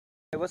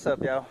Hey, what's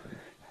up, y'all?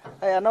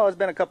 Hey, I know it's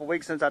been a couple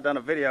weeks since I've done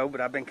a video, but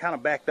I've been kind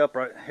of backed up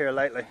right here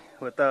lately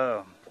with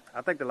I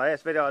think the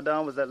last video I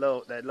done was that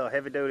little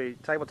heavy duty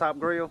tabletop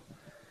grill,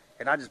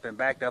 and I just been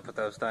backed up with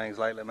those things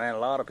lately, man. A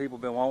lot of people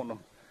been wanting them,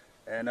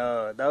 and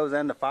those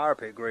and the fire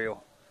pit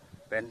grill.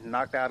 Been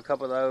knocked out a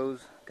couple of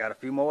those, got a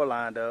few more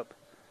lined up,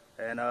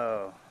 and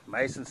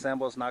mason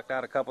symbols, knocked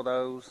out a couple of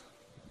those.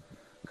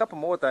 A couple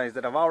more things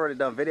that I've already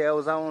done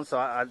videos on, so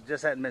I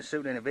just hadn't been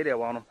shooting any video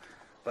on them.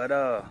 But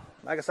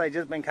like I say,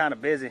 just been kind of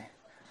busy.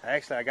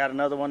 Actually, I got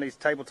another one of these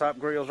tabletop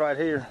grills right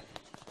here.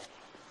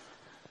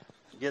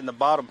 Getting the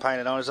bottom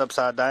painted on, it's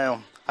upside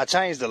down. I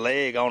changed the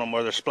leg on them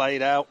where they're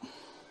splayed out,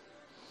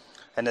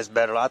 and it's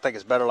better. I think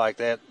it's better like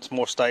that. It's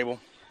more stable.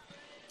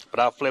 But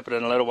I'll flip it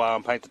in a little while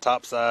and paint the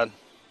top side.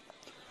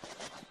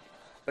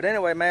 But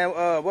anyway, man,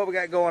 what we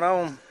got going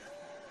on?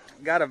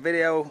 Got a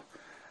video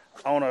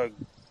on a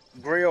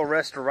grill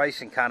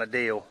restoration kind of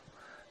deal.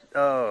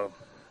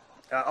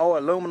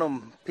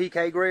 Aluminum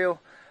PK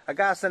grill. A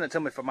guy sent it to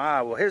me from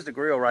Iowa. Here's the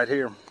grill right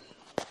here.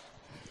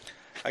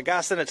 A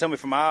guy sent it to me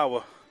from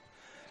Iowa.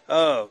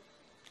 They're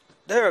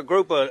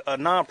a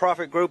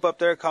non-profit group up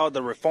there called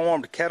the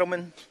Reformed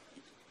Kettlemen.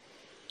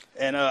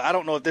 And I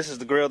don't know if this is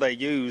the grill they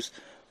use,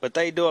 but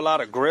they do a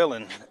lot of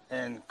grilling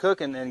and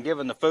cooking and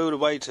giving the food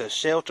away to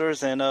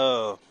shelters and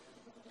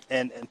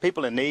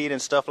people in need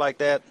and stuff like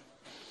that.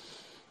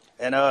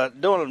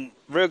 And doing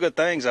real good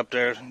things up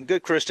there.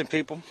 Good Christian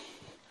people.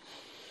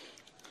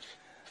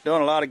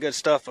 Doing a lot of good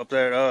stuff up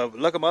there.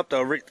 Look them up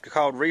though,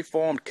 called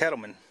Reformed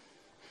Kettlemen.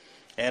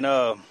 And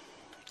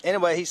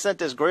anyway, he sent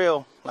this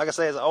grill. Like I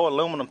said, it's an old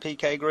aluminum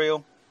PK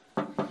grill.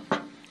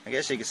 I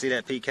guess you can see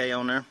that PK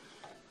on there.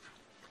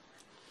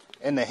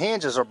 And the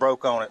hinges are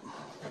broke on it.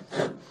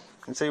 You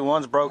can see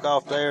one's broke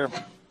off there.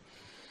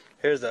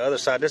 Here's the other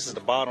side. This is the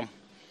bottom.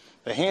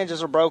 The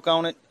hinges are broke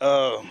on it.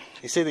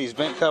 You see these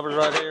vent covers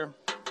right here?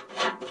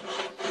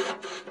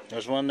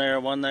 There's one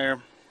there, one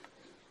there.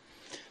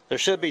 There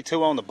should be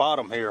two on the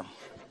bottom here,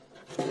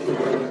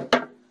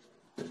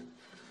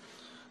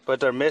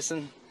 but they're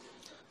missing.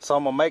 So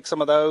I'm gonna make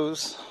some of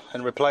those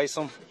and replace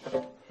them.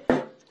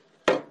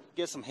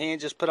 Get some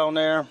hinges put on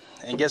there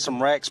and get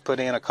some racks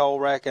put in, a coal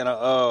rack and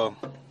a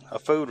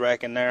food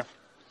rack in there.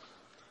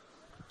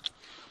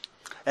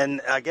 And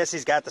I guess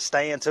he's got the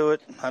stand to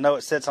it. I know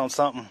it sits on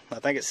something. I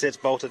think it sits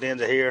bolted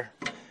into here,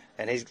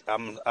 and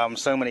I'm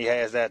assuming he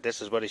has that.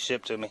 This is what he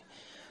shipped to me.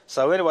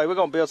 So anyway, we're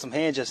going to build some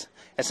hinges.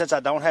 And since I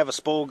don't have a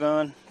spool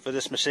gun for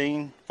this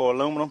machine, for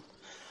aluminum,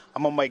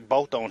 I'm going to make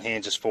bolt-on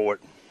hinges for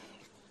it.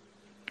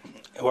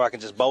 Where I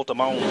can just bolt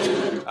them on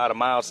out of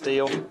mild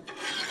steel. And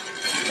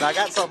I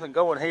got something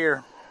going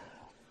here.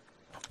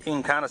 You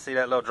can kind of see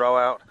that little draw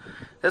out.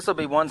 This will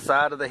be one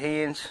side of the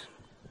hinge,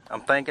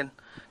 I'm thinking.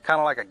 Kind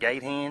of like a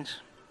gate hinge.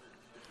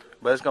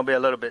 But it's going to be a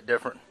little bit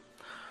different.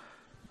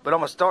 But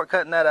I'm going to start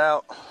cutting that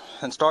out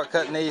and start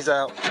cutting these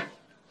out.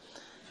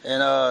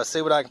 And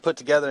see what I can put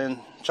together and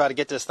try to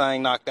get this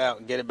thing knocked out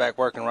and get it back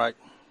working right.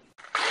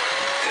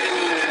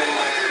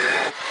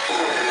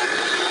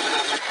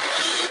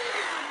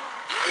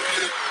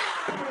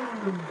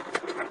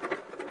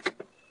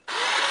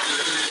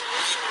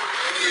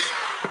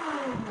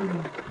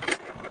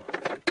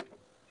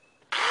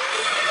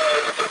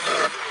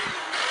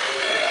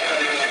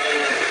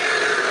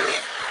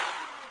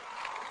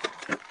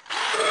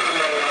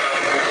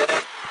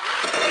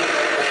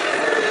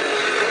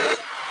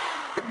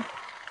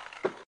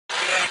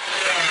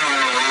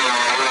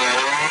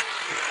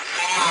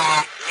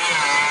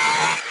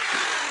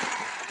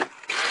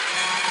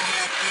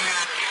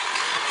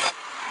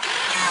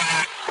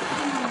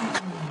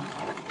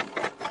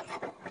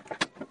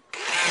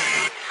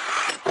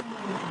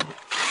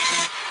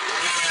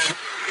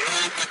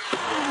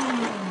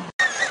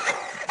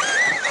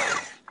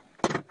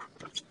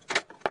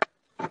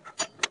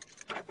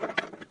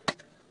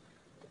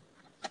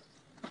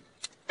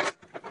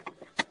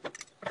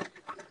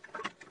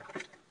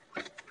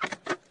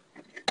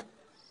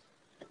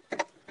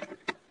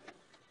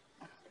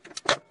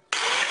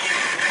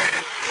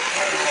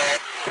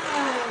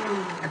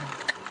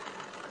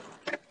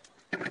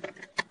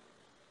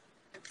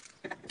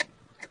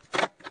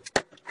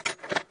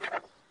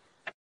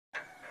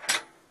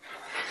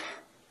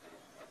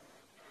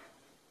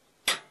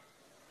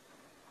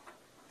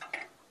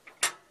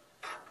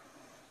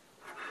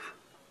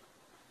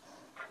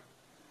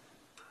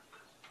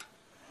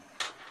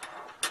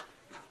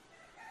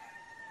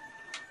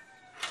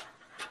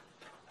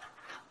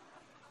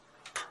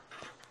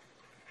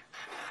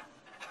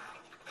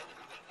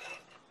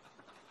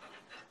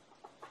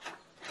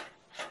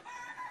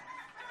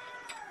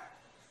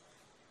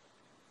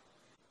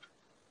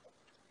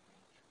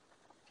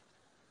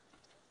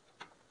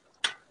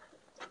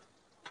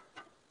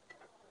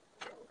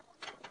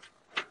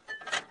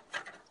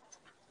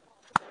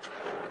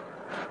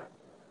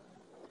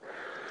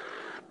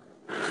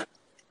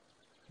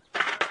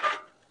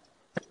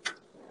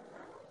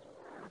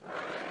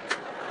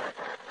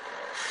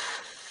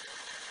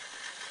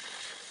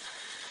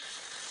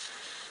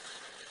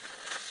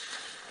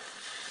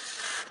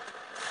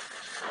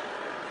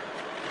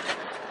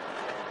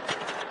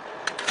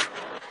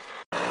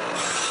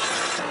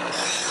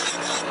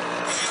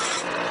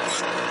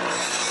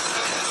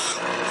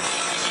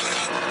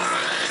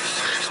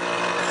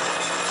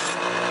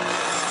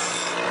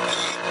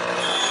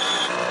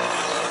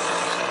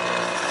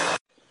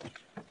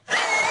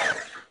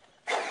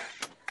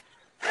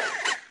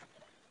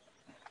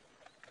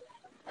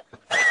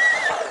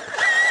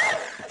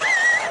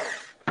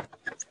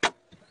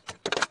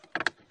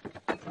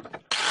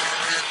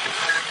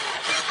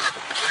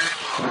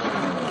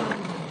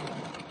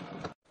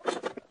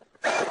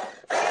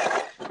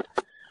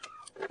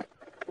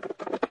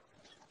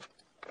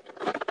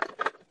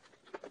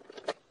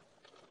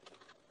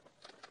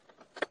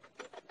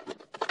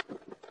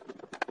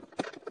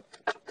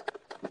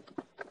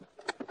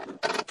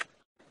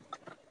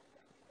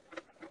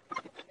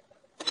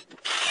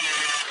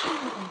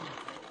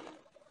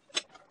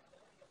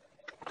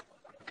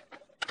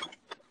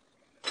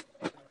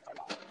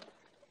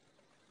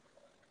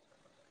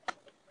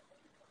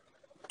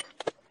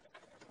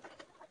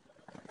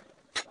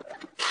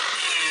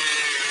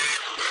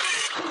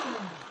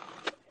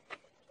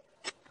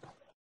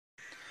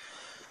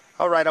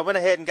 Alright, I went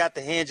ahead and got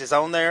the hinges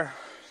on there.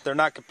 They're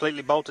not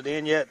completely bolted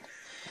in yet.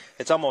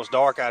 It's almost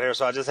dark out here,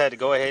 so I just had to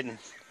go ahead and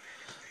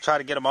try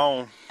to get them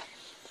on.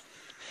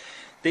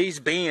 These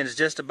bends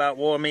just about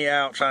wore me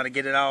out trying to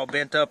get it all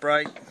bent up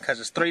right, because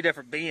there's 3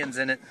 different bends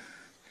in it.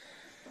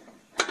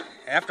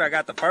 After I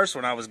got the first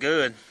one, I was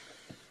good.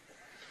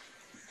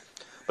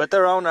 But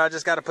they're on there. I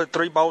just got to put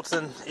 3 bolts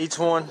in each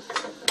one.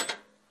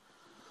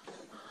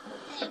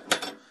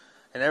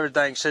 And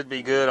everything should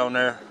be good on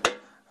there.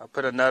 I'll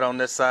put a nut on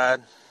this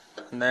side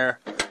and there.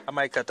 I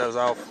may cut those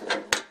off.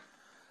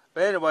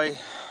 But anyway,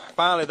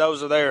 finally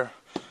those are there.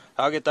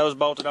 I'll get those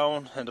bolted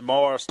on, and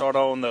tomorrow I'll start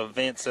on the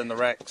vents and the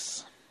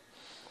racks.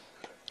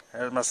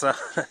 There's my son.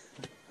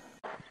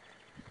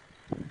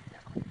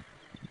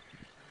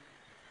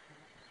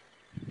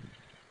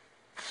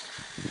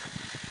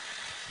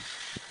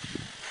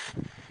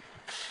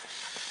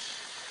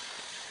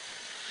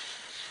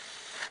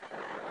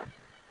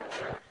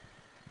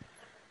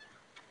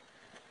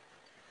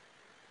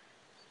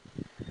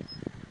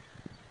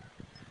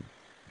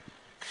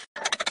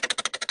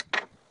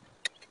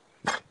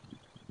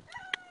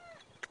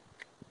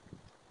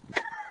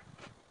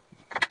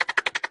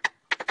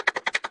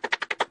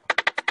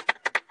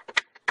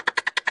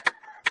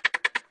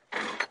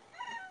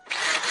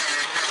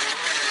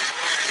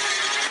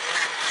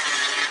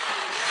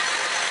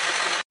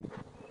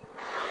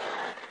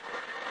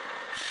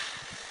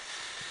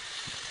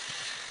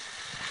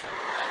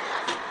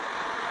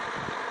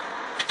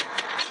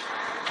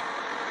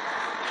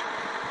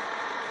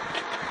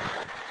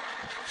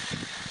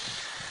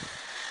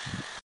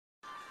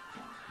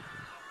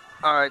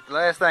 Alright, the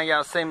last thing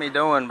y'all see me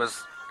doing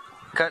was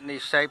cutting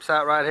these shapes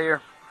out right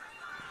here.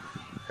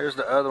 Here's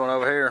the other one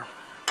over here.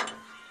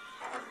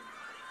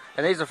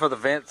 And these are for the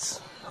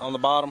vents on the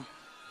bottom.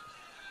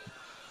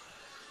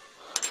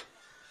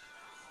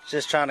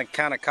 Just trying to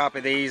kind of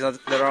copy these that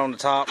are on the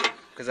top,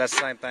 because that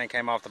same thing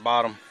came off the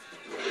bottom.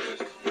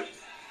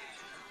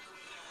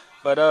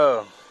 But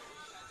I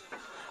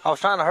was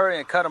trying to hurry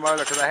and cut them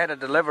earlier because I had to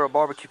deliver a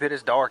barbecue pit.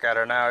 It's dark out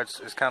here now.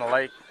 It's kind of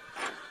late.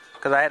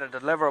 Because I had to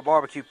deliver a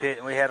barbecue pit,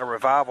 and we had a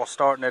revival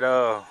starting at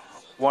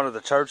one of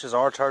the churches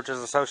our church is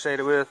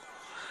associated with.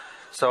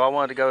 So I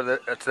wanted to go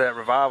to that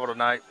revival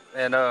tonight.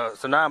 And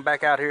so now I'm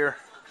back out here.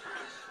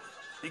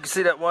 You can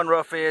see that one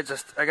rough edge.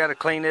 I got to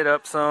clean it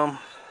up some.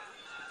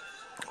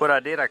 What I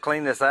did, I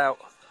cleaned this out.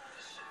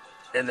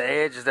 And the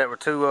edges that were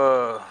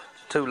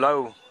too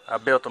low, I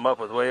built them up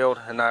with weld.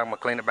 And now I'm going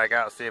to clean it back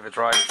out and see if it's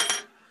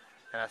right.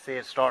 And I see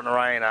it's starting to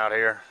rain out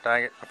here.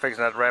 Dang it, I'm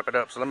fixing to have to wrap it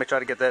up. So let me try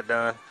to get that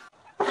done.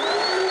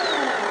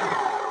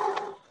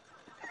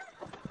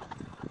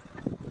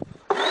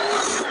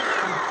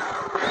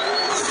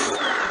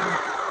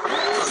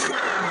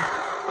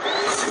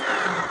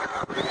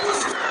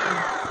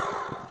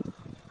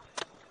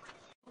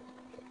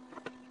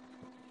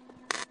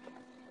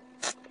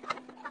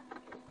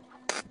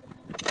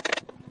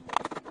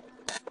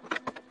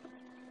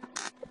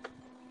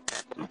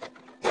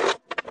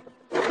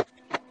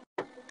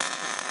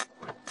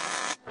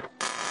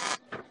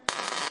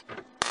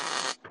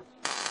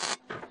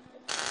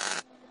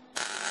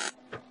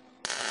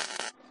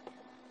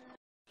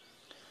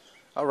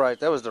 Alright,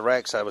 that was the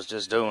racks I was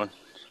just doing.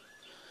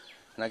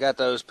 And I got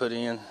those put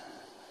in.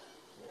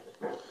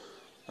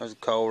 There's a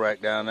coal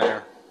rack down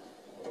there.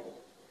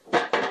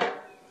 I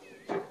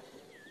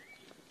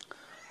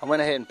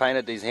went ahead and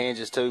painted these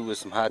hinges too with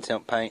some high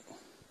temp paint.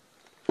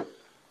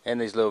 And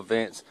these little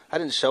vents. I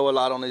didn't show a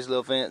lot on these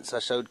little vents. I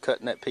showed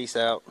cutting that piece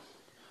out.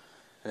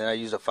 And then I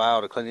used a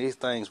file to clean. These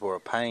things were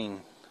a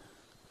pain.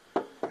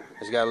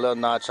 It's got a little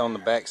notch on the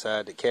back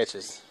side that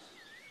catches.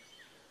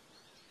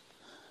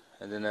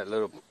 And then that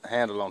little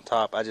handle on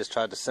top, I just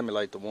tried to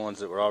simulate the ones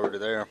that were already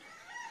there.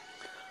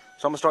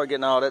 So I'm going to start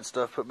getting all that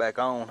stuff put back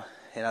on.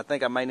 And I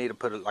think I may need to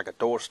put like a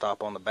door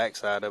stop on the back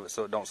side of it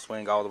so it don't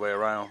swing all the way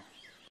around.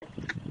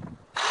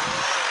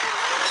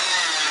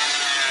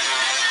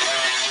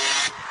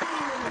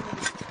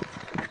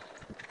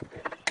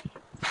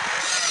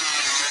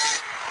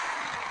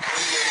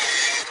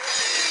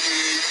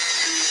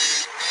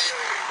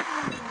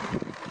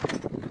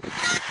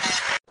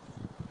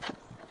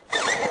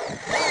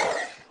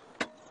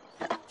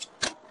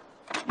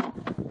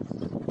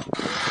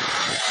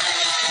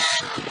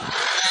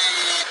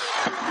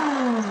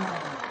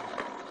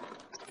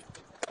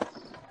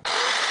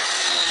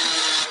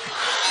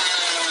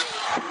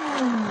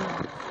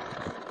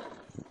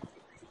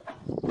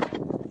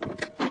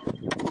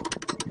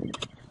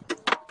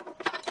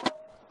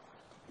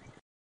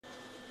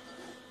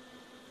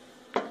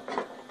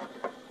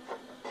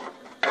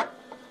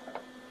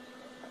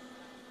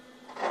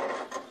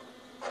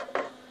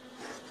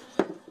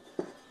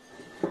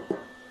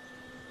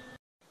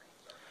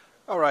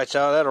 Alright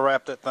y'all, that'll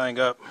wrap that thing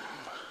up.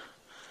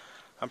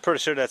 I'm pretty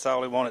sure that's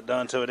all he wanted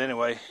done to it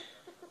anyway.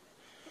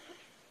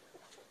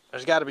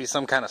 There's got to be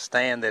some kind of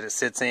stand that it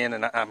sits in,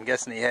 and I'm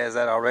guessing he has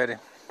that already.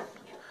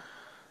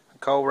 The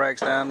coal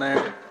rack's down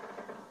there.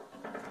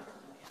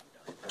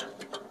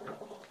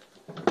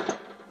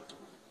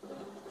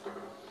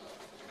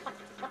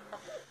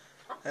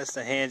 That's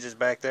the hinges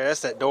back there. That's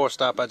that door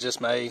stop I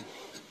just made.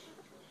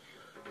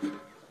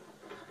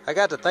 I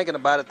got to thinking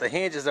about it. The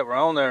hinges that were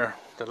on there,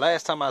 the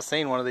last time I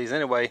seen one of these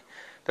anyway,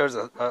 there's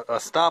a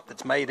stop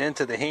that's made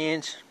into the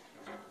hinge.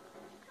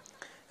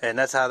 And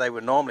that's how they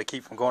would normally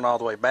keep from going all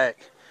the way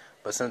back.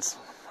 But since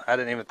I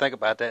didn't even think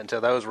about that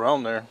until those were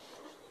on there,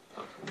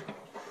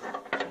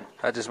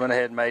 I just went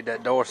ahead and made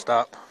that door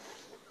stop.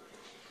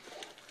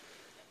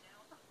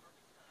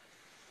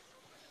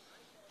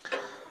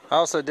 I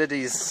also did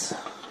these,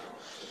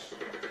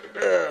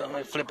 let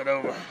me flip it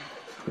over.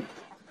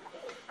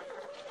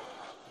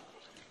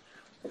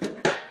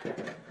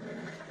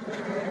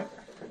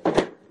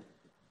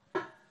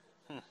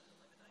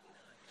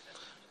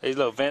 These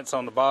little vents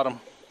on the bottom.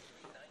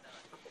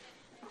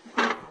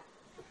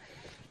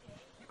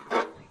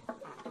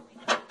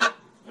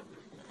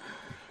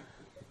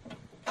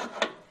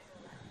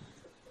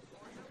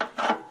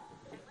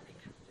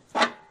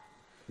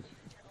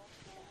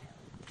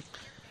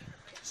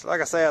 So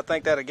like I say, I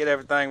think that'll get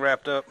everything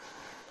wrapped up.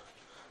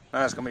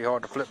 Now it's going to be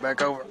hard to flip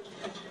back over.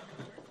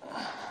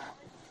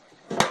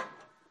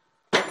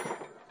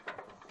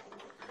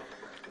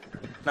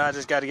 Now I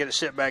just got to get it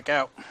shipped back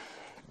out.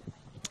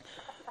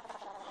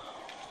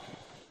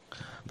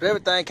 But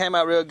everything came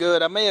out real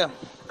good. I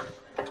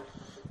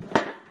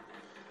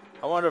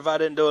wonder if I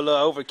didn't do a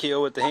little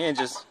overkill with the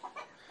hinges.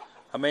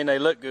 I mean, they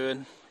look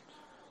good,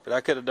 but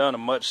I could have done a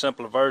much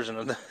simpler version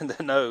of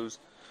the nose.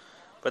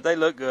 But they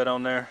look good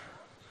on there.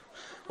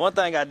 One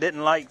thing I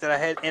didn't like that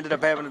I ended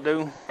up having to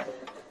do,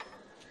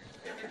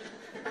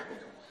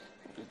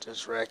 get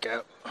this rack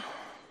out.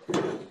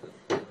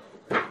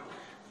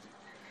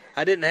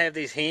 I didn't have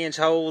these hinge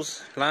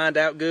holes lined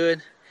out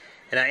good,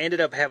 and I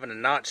ended up having to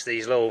notch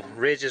these little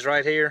ridges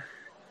right here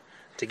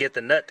to get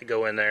the nut to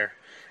go in there.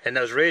 And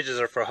those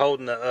ridges are for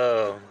holding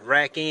the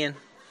rack in.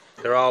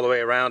 They're all the way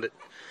around it.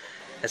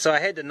 And so I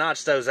had to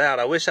notch those out.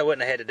 I wish I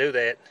wouldn't have had to do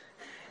that.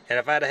 And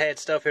if I'd have had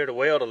stuff here to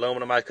weld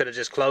aluminum, I could have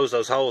just closed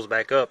those holes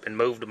back up and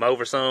moved them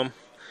over some.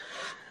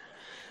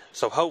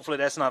 So hopefully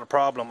that's not a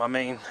problem. I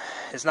mean,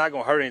 it's not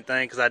going to hurt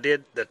anything because I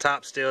did the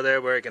top still there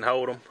where it can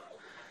hold them.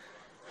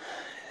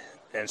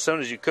 And as soon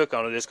as you cook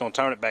on it, it's going to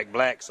turn it back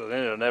black, so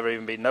then it'll never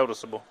even be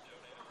noticeable.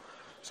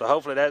 So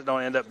hopefully that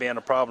don't end up being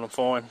a problem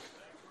for him.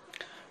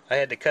 I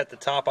had to cut the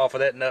top off of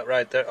that nut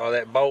right there, or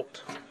that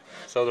bolt,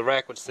 so the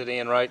rack would sit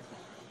in right.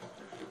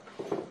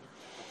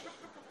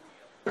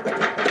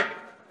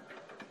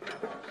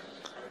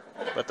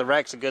 But the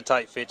rack's a good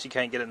tight fit. You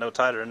can't get it no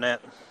tighter than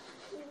that.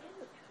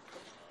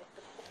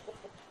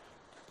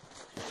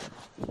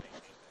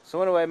 So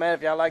anyway, man,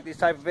 if y'all like these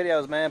type of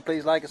videos, man,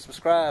 please like and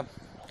subscribe.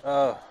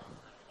 I'm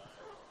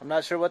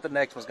not sure what the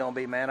next one's going to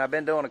be, man. I've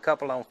been doing a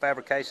couple on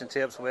fabrication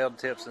tips, welding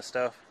tips and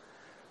stuff.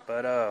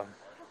 But I'm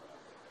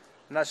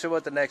not sure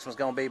what the next one's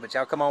going to be. But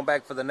y'all come on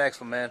back for the next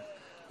one, man.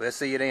 We'll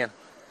see you then.